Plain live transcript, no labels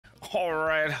All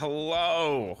right,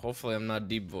 hello. Hopefully I'm not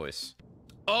deep voice.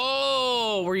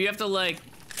 Oh, where you have to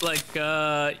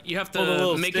you have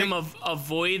to make him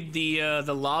avoid the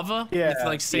lava. Yeah. You have to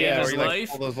like save his life.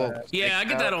 Yeah, I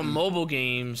get that on mobile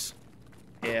games.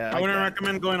 Yeah. I wouldn't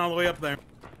recommend going all the way up there.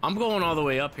 I'm going all the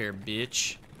way up here,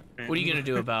 bitch. What are you gonna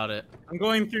do about it? I'm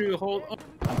going through the whole. Oh,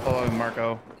 I'm following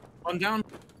Marco. I'm down.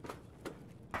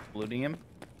 Looting him.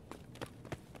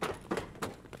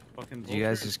 Fucking. Did you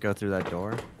guys just go through that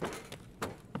door?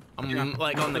 I'm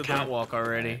like on the catwalk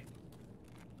already.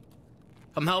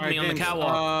 Come help me on the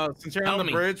catwalk. Since you're on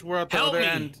the bridge, we're at the other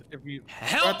end. If you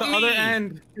we're at the other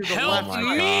end, to the help left.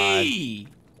 me!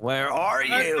 Where are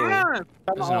you?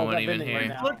 There's no one even here.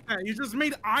 Right, look at you just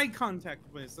made eye contact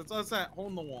with us. That's us at hole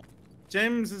in the wall.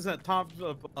 James is at top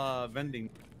of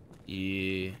vending.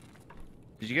 Yeah.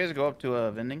 Did you guys go up to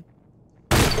vending?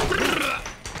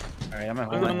 Alright, I'm at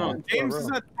hole in the wall. James is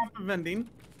at top of vending.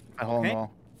 At hole in the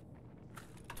wall.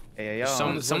 Hey, yo.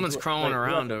 Someone's crawling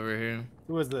around over here.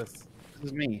 Who is this? This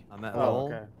is me. I'm at hole.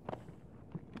 Okay.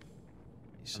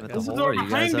 I'm at the hole. Are you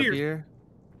guys up here?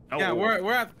 Oh. Yeah,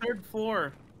 we're at 3rd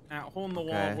floor at hole in the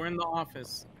wall. We're in the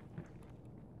office.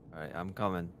 Alright, I'm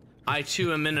coming. I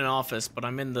too am in an office, but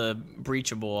I'm in the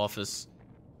breachable office.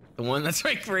 The one that's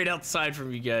like right outside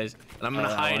from you guys. And I'm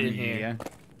gonna hide in here. Yeah.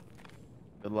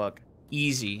 Good luck.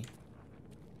 Easy.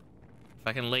 If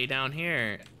I can lay down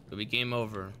here, it'll be game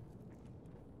over.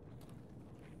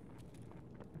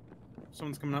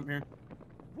 Someone's coming up here.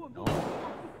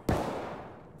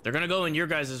 They're gonna go in your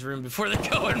guys' room before they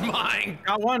go in mine.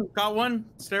 Got one.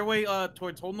 Stairway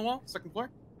towards hole in the wall, 2nd floor.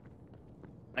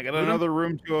 I got another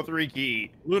room 203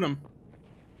 key. Loot him.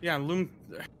 Yeah, room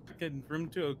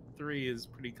 203 is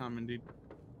pretty common, dude.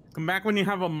 Come back when you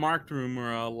have a marked room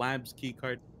or a labs key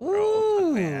card.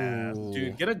 Ooh. Yeah.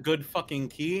 Dude, get a good fucking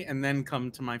key and then come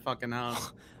to my fucking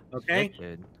house. Okay?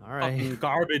 All right. Fucking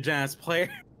garbage ass player.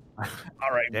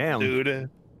 All right, damn, dude.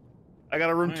 I got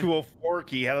a room 204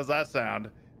 key. How does that sound?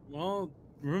 Well,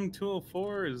 room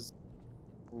 204 is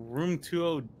room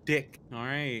 20 dick. All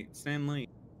right, Stanley.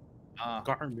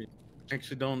 Garbage. I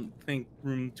actually don't think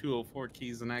room 204 key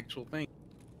is an actual thing.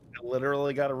 I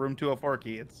literally got a room 204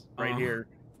 key. It's right here.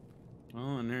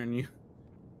 Oh, and there and you.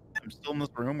 I'm still in this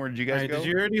room. Where did you guys go? Did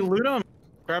you already loot them?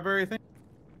 Grab everything?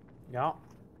 Yeah.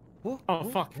 Oh,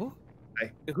 fuck.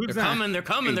 Hey, who's They're that? coming, they're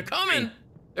coming, they're coming!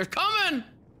 They're coming!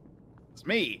 It's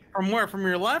me. From where? From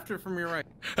your left or from your right?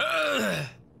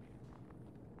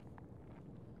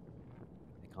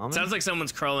 Sounds like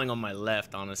someone's crawling on my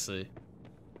left, honestly.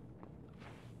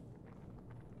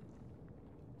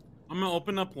 I'm gonna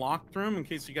open up locked room in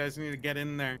case you guys need to get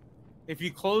in there. If you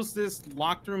close this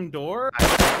locked room door,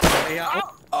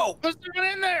 oh, there's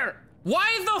someone in there.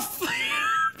 Why the f-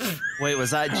 Wait,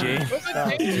 was that James?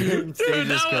 Dude,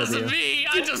 that wasn't me.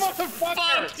 I just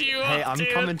fucked you up, Hey, I'm dude.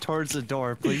 coming towards the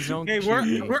door. Please don't. Hey,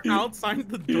 we're outside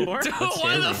the door. Dude,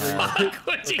 why the fuck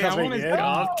would you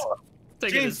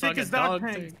take James, his take fucking his dog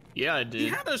dog thing? Yeah, I did. He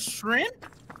had a shrimp.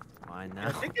 Fine now.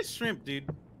 Take his shrimp, dude.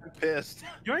 I'm pissed.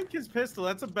 Yoink his pistol.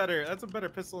 That's a better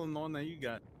pistol than the one that you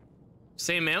got.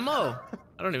 Same ammo?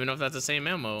 I don't even know if that's the same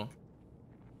ammo.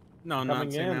 No,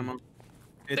 not same ammo.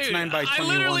 It's Dude, 9x21. I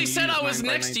literally said I was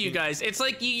next to you guys. It's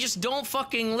like you just don't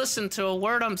fucking listen to a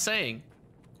word I'm saying.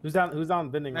 Who's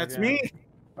on vending? That's me.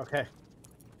 Okay.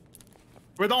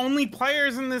 We're the only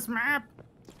players in this map.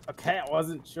 Okay, I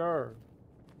wasn't sure.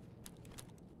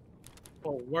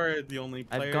 Oh, we're the only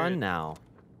players. I've gone now.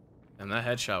 And that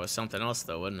headshot was something else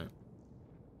though, wasn't it?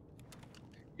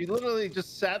 You literally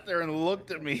just sat there and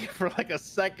looked at me for like a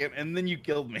second, and then you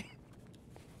killed me.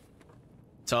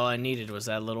 That's all I needed was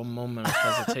that little moment of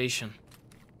hesitation.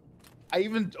 I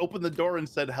even opened the door and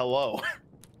said hello.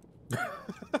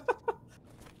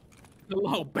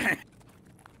 Hello, bang.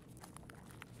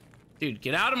 Dude,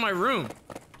 get out of my room.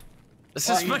 This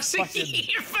is my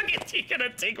You're fucking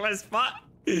gonna take my spot.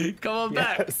 Come on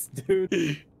back. Yes,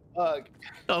 dude. Fuck.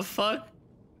 The fuck?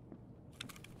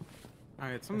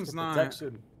 Alright, someone's not.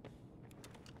 Protection.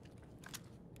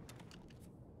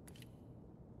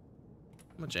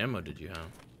 How much ammo did you have?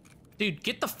 Dude,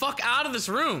 get the fuck out of this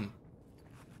room.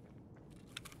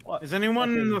 What? Is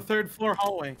anyone in the 3rd floor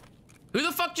hallway? Who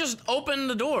the fuck just opened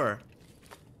the door?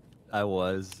 I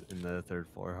was in the 3rd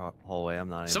floor hallway. I'm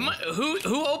not. Someone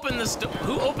who opened this?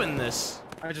 Who opened this?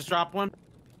 I just dropped one.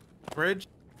 Bridge.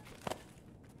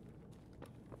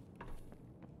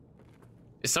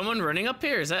 Is someone running up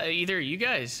here? Is that either you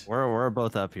guys? We're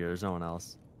both up here. There's no one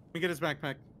else. Let me get his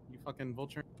backpack. You fucking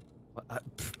vulture.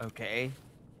 Okay.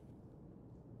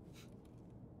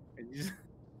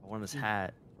 I want his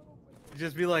hat.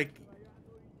 Just be like,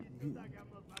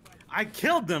 I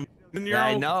killed them. Then you're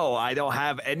I all- know. I don't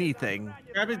have anything.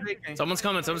 Grab his AK. Someone's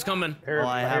coming. Someone's coming. Well,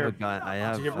 I have a gun. I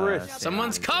have. Gibberish.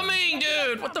 Someone's coming,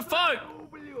 dude. What the fuck?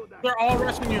 They're all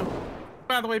rushing you.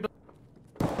 By the way,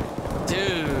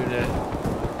 Dude.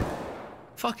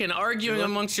 Fucking arguing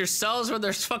amongst yourselves where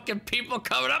there's fucking people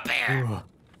coming up here.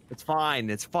 It's fine.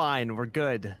 It's fine. We're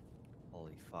good.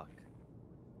 Holy fuck.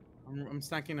 I'm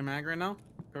stacking a mag right now.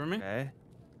 Cover me. Okay.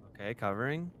 Okay.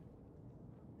 Covering.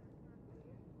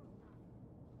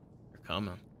 They're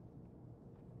coming.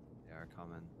 They are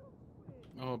coming.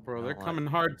 Oh, bro, they're Don't coming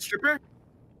hard. Stripper?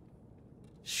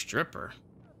 Stripper.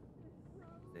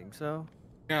 Think so?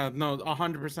 Yeah, no,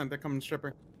 100%. They're coming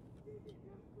stripper.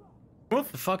 The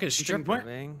fuck is You can stripper?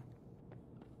 Moving.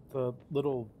 The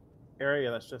little area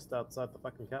that's just outside the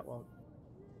fucking catwalk.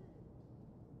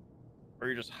 Or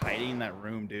you're just hiding in that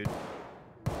room, dude.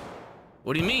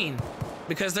 What do you mean?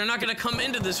 Because they're not gonna come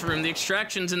into this room. The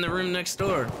extraction's in the room next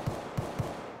door.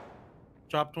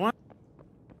 Dropped one.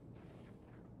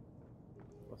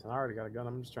 Listen, I already got a gun.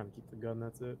 I'm just trying to keep the gun.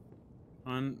 That's it.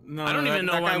 No, I don't even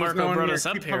know that why guy was Marco going brought here. us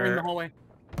up Keep covering here. the hallway.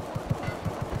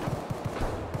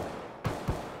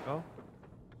 Oh.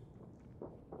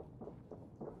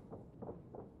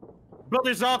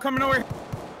 Brothers all coming over.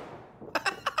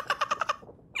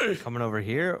 Coming over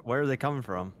here? Where are they coming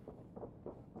from?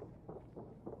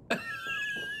 I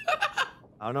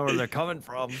don't know where they're coming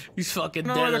from. He's fucking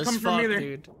No, dead they're as coming from fuck, either.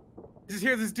 dude. Just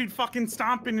hear this dude fucking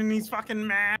stomping and he's fucking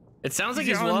mad. It sounds like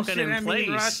he's yelling walking shit in at me, place.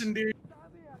 rushing, dude.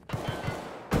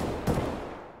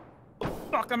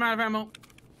 Fuck, I'm out of ammo. You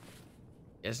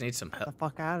guys need some Get help. the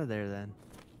fuck out of there then.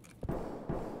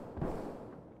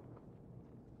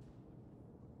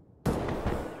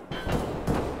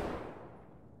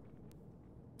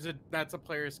 That's a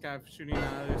player scav shooting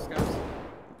at other scavs.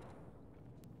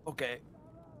 Okay.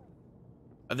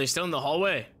 Are they still in the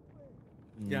hallway?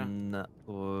 Yeah.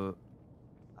 No,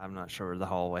 I'm not sure where the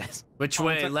hallway is. Which Oh,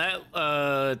 way?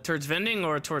 it's Towards vending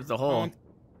or towards the hole?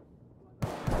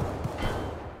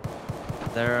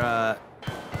 They're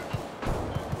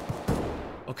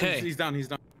Okay. He's down. He's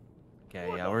down. okay.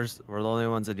 Yeah, we're the only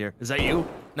ones in here. Is that you?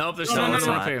 Nope, there's No, still no, another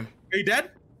no, one up no. here. Are you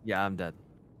dead? Yeah, I'm dead.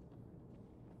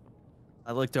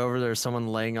 I looked over. There's someone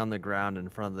laying on the ground in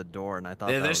front of the door, and I thought.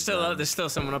 Yeah, that there's was still them. there's still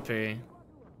someone up here.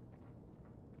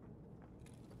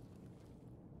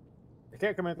 They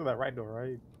can't come in through that right door,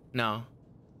 right? No,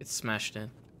 it's smashed in.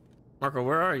 Marco,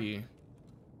 where are you?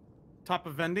 Top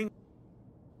of vending.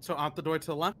 So out the door to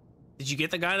the left. Did you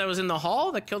get the guy that was in the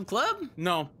hall that killed Club?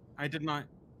 No, I did not.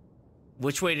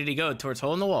 Which way did he go? Towards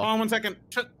hole in the wall. Hold on 1 second.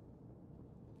 Shit.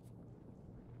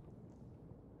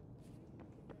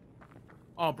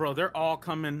 Oh, bro, they're all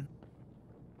coming.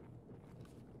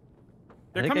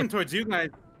 They're think coming I- towards you guys.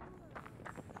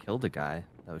 Killed a guy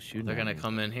that was shooting. They're at gonna me.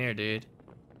 come in here, dude.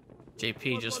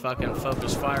 JP, just fucking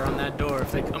focus fire on that door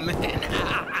if they come in.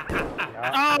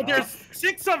 Oh, there's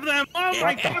 6 of them. Oh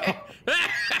my god.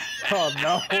 Oh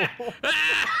no!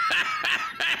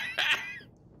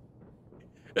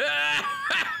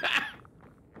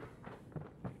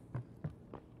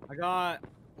 I got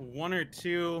 1 or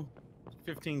 2,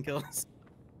 15 kills.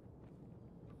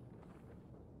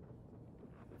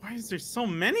 Why is there so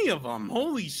many of them?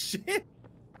 Holy shit.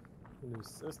 New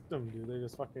system, dude. They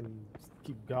just fucking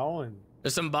keep going.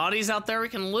 There's some bodies out there we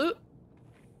can loot.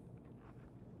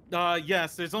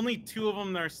 Yes, there's only 2 of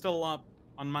them that are still up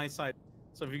on my side.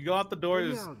 So if you go out the door,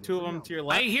 there's 2 of them to your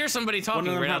left. I hear somebody One talking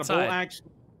of them right had a bolt outside. action.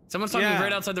 Someone's talking Yeah.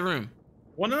 right outside the room.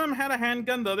 One of them had a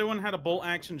handgun, the other one had a bolt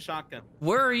action shotgun.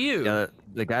 Where are you? Yeah,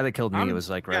 the guy that killed me I'm- was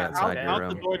like right yeah, outside out, your out room.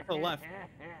 the door to the left.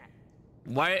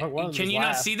 Why? Oh, one of them Can just you not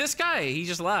laughed. see this guy? He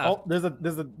just laughed. Oh, there's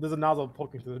a nozzle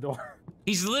poking through the door.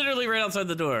 He's literally right outside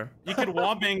the door. You could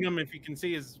wall bang him if you can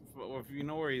see his, or if you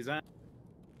know where he's at.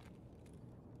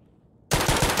 I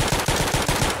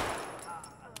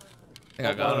think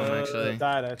I got him They actually.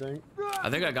 died, I think. I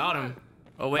think I got him.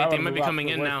 Oh wait, I they would've might be moved out coming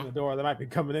in away now. from The door. They might be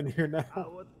coming in here now.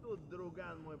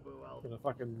 Gonna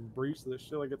fucking breach this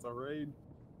shit like it's a raid.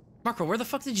 Marco, where the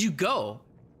fuck did you go?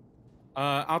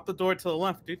 Out the door to the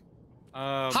left, dude.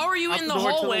 How are you out in the door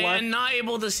to hallway left. and not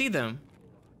able to see them?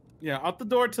 Yeah, out the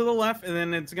door to the left, and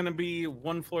then it's gonna be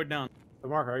 1 floor down. So,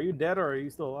 Marco, are you dead or are you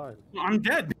still alive? I'm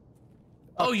dead.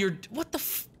 Oh, you're what the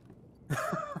f?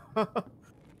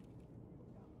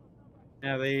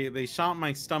 Yeah, they shot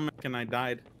my stomach and I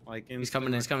died. Like He's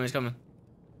coming. He's coming. He's coming.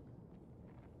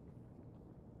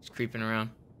 He's creeping around.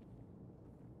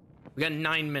 We got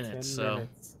 9 minutes, 10 so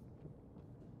minutes.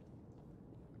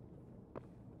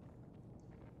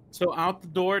 So out the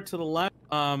door to the left,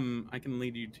 I can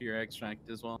lead you to your extract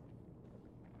as well.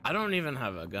 I don't even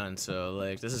have a gun, so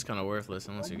like this is kind of worthless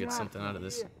unless you get something out of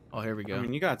this. Oh, here we go. I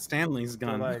mean, you got Stanley's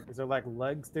gun. Is there like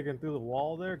legs sticking through the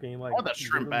wall there? Can you like? I want that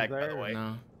shrimp bag, by the way.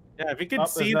 No. Yeah, if you could Oh,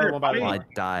 see there's their another one by the body, way.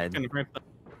 I died. you can rip them.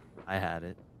 I had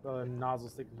it. The nozzle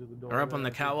sticking through the door. We're up on the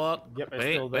catwalk. Yep, it's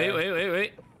Wait, still there.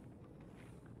 wait.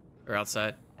 We're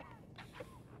outside.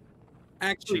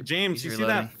 Actually, James, he's you see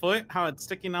reloading. that foot? How it's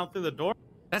sticking out through the door?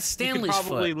 That's You Stanley's could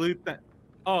probably foot. loot that.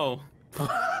 Oh, I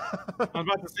was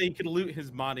about to say you could loot his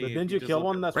body. But if didn't you just kill look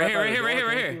one at- that's Right right, here, by right the here,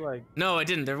 right door? here, right Can't here. you, like, No, I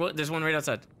didn't. There's one right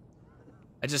outside.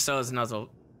 I just saw his nozzle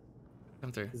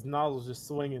come through. his nozzle's just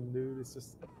swinging, dude. It's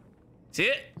just See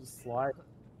it? slide.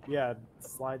 Yeah,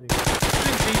 sliding.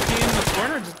 JP in the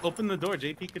corner, just open the door.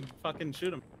 JP could fucking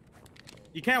shoot him.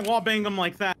 You can't wall bang him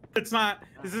like that. It's not.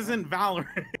 This isn't Valorant.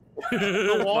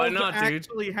 The walls Why not, dude?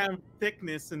 actually have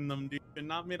thickness in them, dude. They're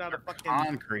not made out of fucking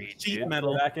Concrete, sheet dude.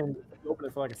 metal. I can open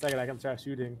it for like a second. I can try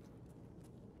shooting.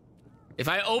 If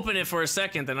I open it for a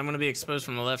second, then I'm gonna be exposed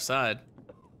from the left side.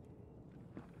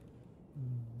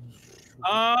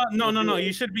 No.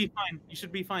 You should be fine. You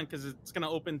should be fine because it's gonna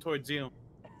open towards you.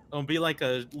 It'll be like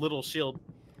a little shield.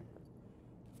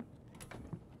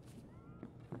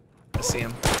 I see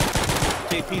him.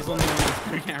 JP's only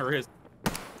one at risk.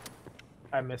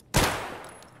 I missed.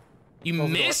 You Close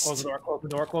missed? The door, close the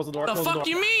door. Close the door. What the Close the fuck door.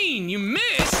 you mean? You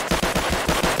missed?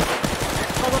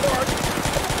 Close the door.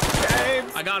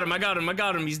 James. I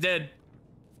got him. He's dead.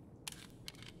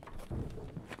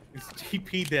 Is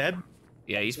JP dead?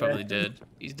 Yeah, he's probably dead.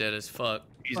 He's dead as fuck.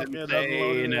 He's Fuck yeah, that's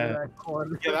loaded insane. in that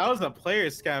corner. Yeah, that was a player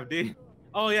scav, dude.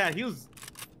 Oh yeah, he was.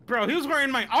 Bro, he was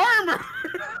wearing my armor.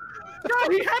 Bro,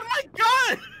 he had my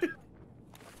gun.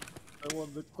 I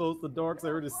wanted to close the door because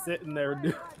they were just sitting there,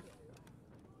 dude.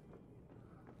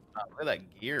 Oh, look at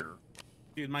that gear.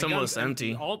 Dude, my It's almost gun's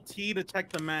empty. Alt T to check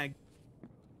the mag.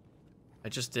 I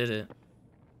just did it.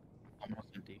 Almost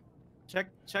empty.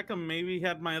 Check him. Maybe he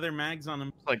had my other mags on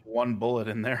him. It's like one bullet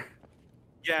in there.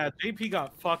 Yeah, JP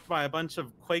got fucked by a bunch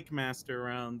of Quake Master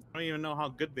rounds. I don't even know how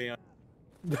good they are.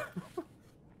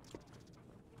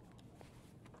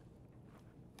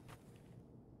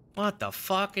 What the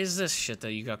fuck is this shit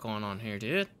that you got going on here,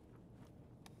 dude?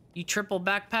 You triple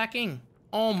backpacking?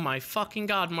 Oh my fucking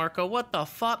god, Marco, what the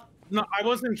fuck? No, I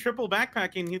wasn't triple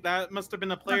backpacking. That must have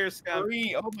been a player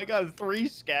scav. Oh my god, 3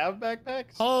 scav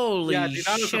backpacks? Holy Yeah, dude,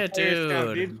 that was a shit, player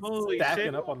scav, dude. Holy Stacking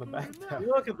shit. up on the back.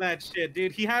 Look at that shit,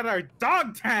 dude. He had our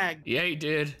dog tag. Yeah, he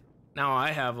did. Now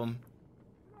I have him.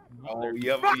 Oh,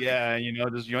 yeah, you know,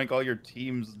 just yoink all your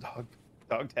team's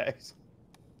dog tags.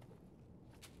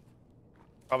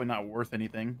 Probably not worth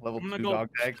anything. Level I'm 2 gonna go dog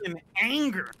tag. in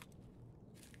anger.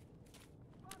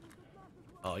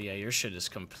 Oh yeah, your shit is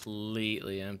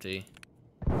completely empty.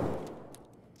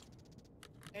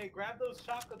 Hey, grab those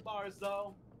chocolate bars,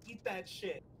 though. Eat that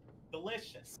shit.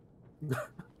 Delicious.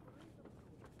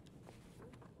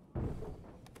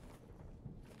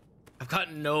 I've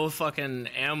got no fucking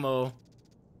ammo.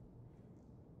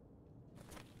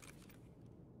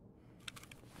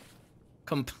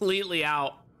 Completely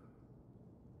out.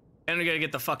 And we gotta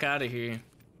get the fuck out of here.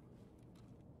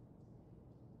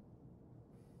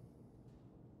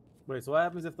 Wait, so what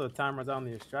happens if the time runs out on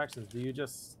the extractions? Do you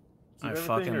just keep I everything,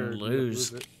 fucking or do you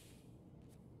lose. it?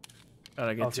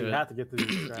 Gotta get Oh, so to you it. have to get to the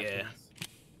extractions. Yeah.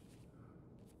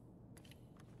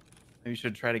 Maybe you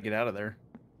should try to get out of there.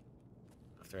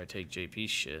 After I take JP's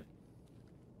shit.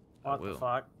 What will. the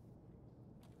fuck?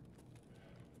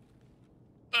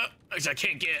 Which I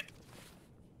can't get.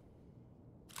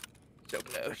 So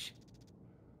close.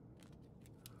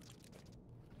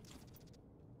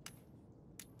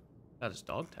 Got his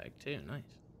dog tag too. Nice.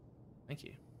 Thank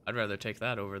you. I'd rather take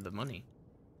that over the money.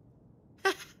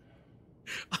 I'm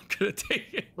gonna take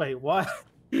it. Wait, what?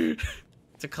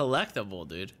 It's a collectible,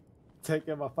 dude.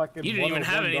 Taking my fucking. You didn't even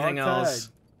have 101 anything dog else.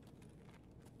 tag.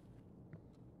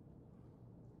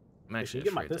 I'm Can actually you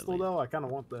get my afraid to pistol leave. though? I kind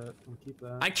of want that. I'll keep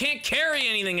that. I can't carry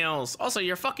anything else. Also,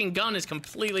 your fucking gun is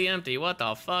completely empty. What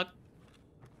the fuck?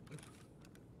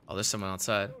 Oh, there's someone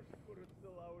outside.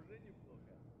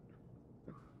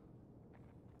 I'm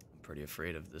pretty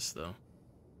afraid of this, though.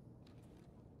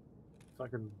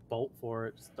 Fucking bolt for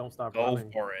it. Just don't stop Go running.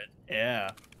 for it. Yeah.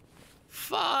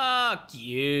 Fuck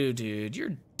you, dude.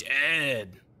 You're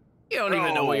dead. You don't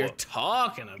even know what you're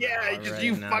talking about. Yeah, just right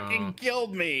you now. fucking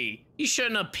killed me. You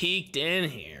shouldn't have peeked in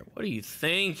here. What are you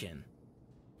thinking?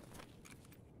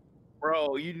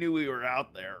 Bro, you knew we were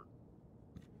out there.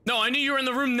 No, I knew you were in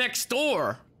the room next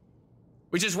door,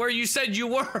 which is where you said you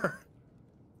were.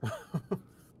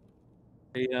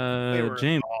 Hey, We were James.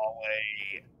 in the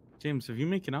hallway. James, if you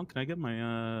make it out, can I get my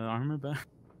armor back?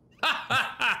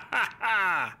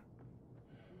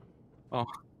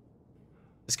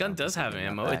 This gun does have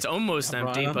ammo. It's almost Bro, I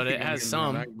empty, don't but think it I'm has getting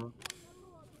some. that back, bro.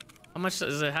 How much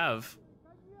does it have?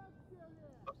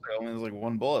 Looks like only there's like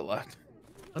 1 bullet left.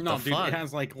 What No, the dude, fuck? it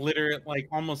has like literally like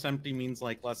almost empty means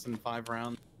like less than 5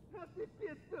 rounds.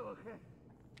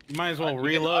 You might as well You can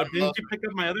reload. unload- Didn't you pick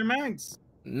up my other mags?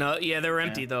 No, yeah, they were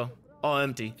empty though. All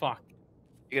empty. Fuck.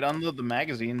 You could unload the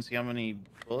magazine, see how many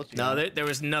bullets you No, have. there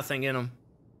was nothing in them.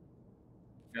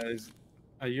 Guys,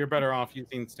 you're better off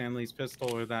using Stanley's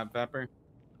pistol or that Vepper.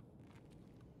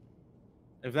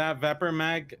 If that Vepper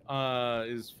mag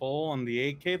is full on the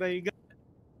AK that you got,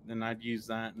 then I'd use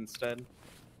that instead.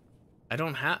 I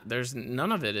don't have. There's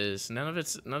none of it is. None of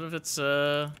it's.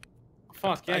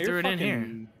 Fuck yeah, I threw you're it in here.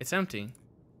 fucking- It's empty.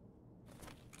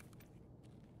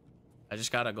 I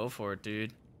just gotta go for it,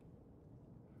 dude.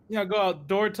 Yeah, go out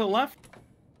door to the left.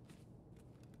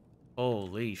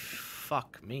 Holy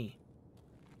fuck me.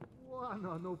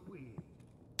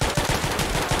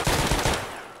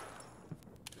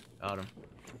 Got him.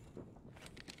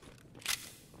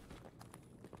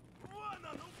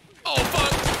 Oh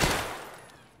fuck!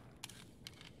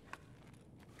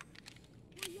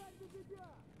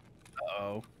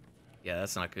 Uh-oh. Yeah,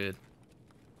 that's not good.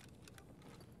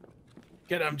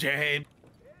 Get him, Jabe.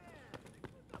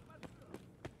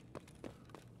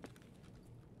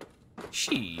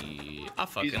 Shit, I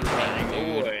fucking He's running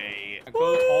dude. away. I go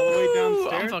all the way Woo! I'm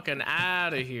downstairs. fucking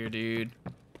out of here, dude.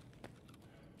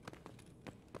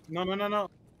 No.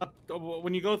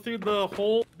 When you go through the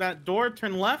hole, that door,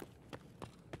 turn left.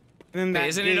 And then Wait, that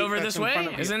isn't gate it over that's this in way? front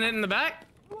of you. Isn't it in the back?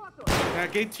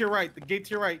 That gate to your right. The gate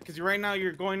to your right. Because right now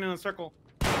you're going in a circle.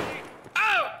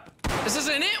 Oh! This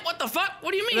isn't it? What the fuck?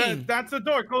 What do you mean? That's the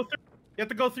door. Go through. You have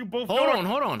to go through both Hold doors. on,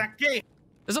 hold on. That gate.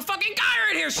 There's a fucking guy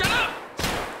right here. Shut up!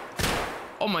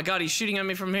 Oh my god, he's shooting at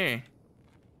me from here.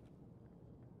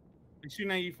 He's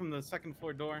shooting at you from the second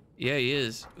floor door. Yeah, he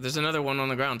is. There's another one on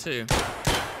the ground too.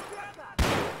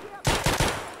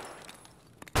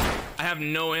 I have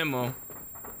no ammo.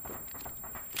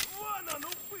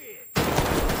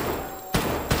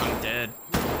 I'm dead.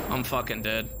 I'm fucking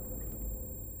dead.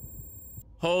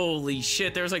 Holy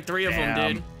shit, there's like 3 of them,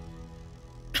 Damn. dude.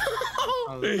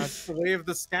 That's the way of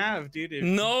the scav, dude. It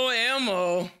No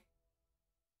ammo.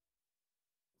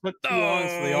 took too long,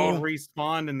 so they all Oh.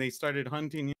 respawned and they started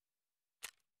hunting you.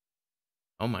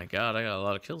 Oh my god, I got a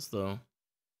lot of kills though. How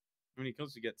many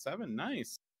kills did you get? 7?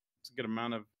 Nice. It's a good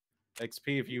amount of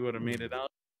XP if you would have made it out.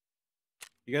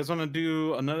 You guys want to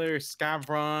do another scav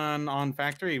run on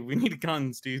factory? We need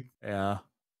guns, dude. Yeah.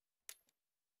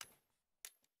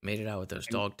 Made it out with those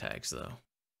dog tags though.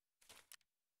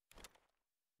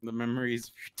 The memories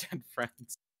of your dead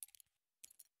friends.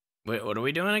 Wait, what are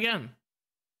we doing again?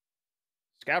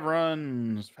 Scav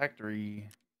runs, factory.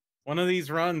 One of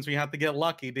these runs, we have to get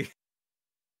lucky, dude.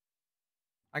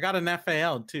 I got an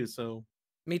FAL too, so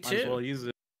Me might as well too. use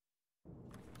it.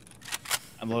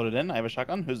 I'm loaded in. I have a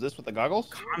shotgun. Who's this with the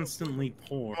goggles? Constantly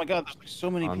poor. Oh my god, there's like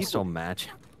so many I'm people. still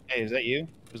matching. Hey, is that you?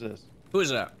 Who's this? Who is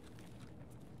that?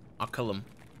 I'll kill him.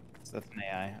 That's an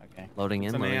AI. Okay. Loading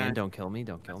It's in, an loading AI. in. Don't kill me.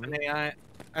 Don't kill me. AI.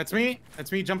 That's me.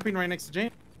 That's me jumping right next to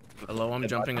James. Hello, I'm Dead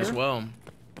jumping body as there? well.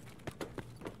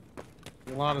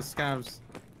 A lot of scavs.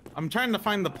 I'm trying to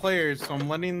find the players, so I'm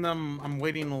letting them. I'm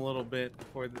waiting a little bit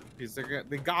before because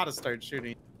they gotta start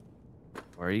shooting.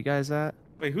 Where are you guys at?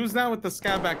 Wait, who's that with the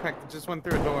scav backpack that just went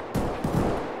through a door?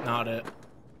 Not it.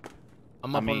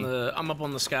 I'm up on the I'm up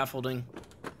on the scaffolding.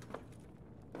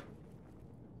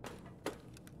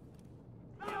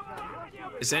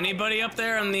 Is anybody up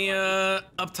there on the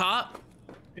up top?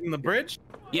 In the bridge?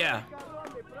 Yeah.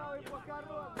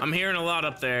 I'm hearing a lot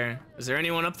up there. Is there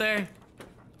anyone up there?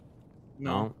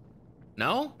 No.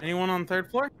 No? Anyone on 3rd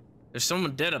floor? There's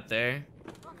someone dead up there.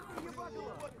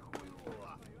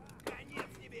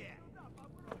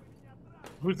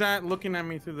 Who's that looking at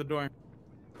me through the door?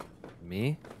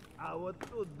 Me?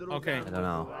 Okay. I don't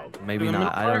know. Maybe In the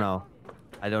not. middle I don't part? know.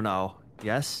 I don't know.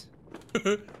 Yes?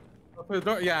 Through the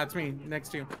door? Yeah, it's me. Next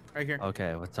to you. Right here.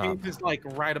 Okay, what's up? He's just like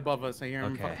right above us. I hear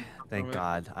him. Okay, fucking thank over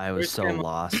God. I Where's was so Stanley?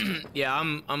 lost. Yeah,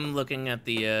 I'm looking at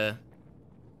the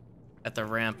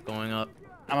ramp going up.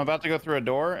 I'm about to go through a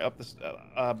door up this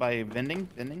by vending.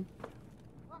 Vending.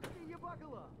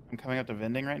 I'm coming up to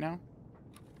vending right now.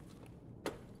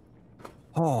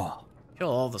 Oh, Kill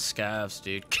all the scavs,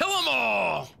 dude. Kill them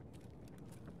all!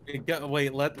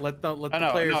 Wait, let the Oh,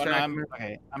 no, players no, track.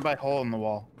 okay. I'm by hole in the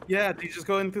wall. Yeah, did you just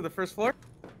go in through the 1st floor?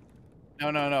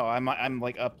 No. I'm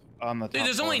like up on the top. Dude,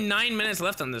 there's floor. only 9 minutes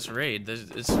left on this raid.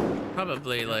 It's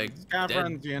probably like Scav dead.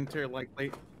 runs you enter like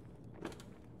late.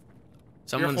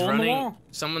 Someone's hole in the running. wall?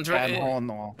 Someone's Yeah, I'm running. hole in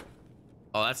the wall.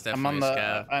 Oh, that's I'm definitely on a the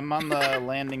scav. I'm on the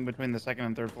landing between the 2nd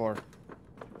and 3rd floor.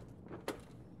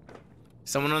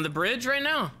 Someone on the bridge right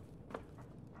now?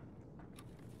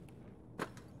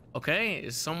 Okay,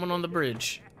 is someone on the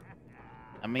bridge?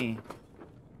 I mean,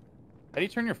 how do you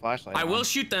turn your flashlight I on? will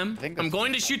shoot them. I think I'm that's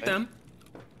going to the shoot thing. them.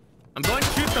 I'm going to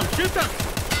Shoot them! Shoot them!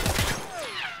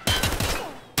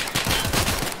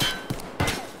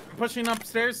 I'm pushing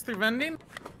upstairs through vending.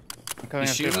 I'm coming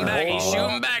He's up here. shooting back. He's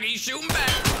shooting back. He's shooting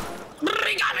back.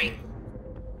 He got me.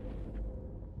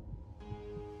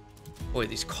 Boy,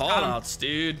 these call-outs,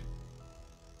 dude.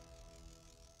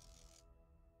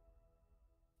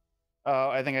 Oh,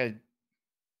 I think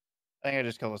I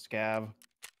just killed a scab.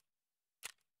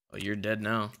 Oh, you're dead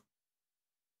now.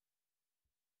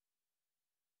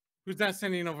 Who's that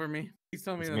sending over me? Please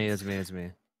tell me It's that. me, it's me, it's me.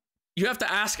 You have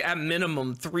to ask at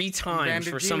minimum 3 times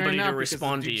for somebody to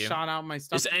respond to you. Shot out my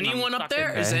stuff Is anyone up there?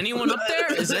 Okay. Is anyone up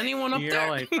there? Is anyone up You're there?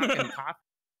 like fucking pop.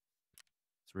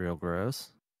 It's real gross.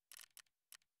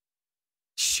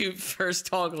 Shoot first,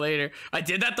 talk later. I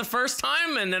did that the first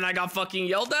time and then I got fucking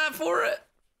yelled at for it.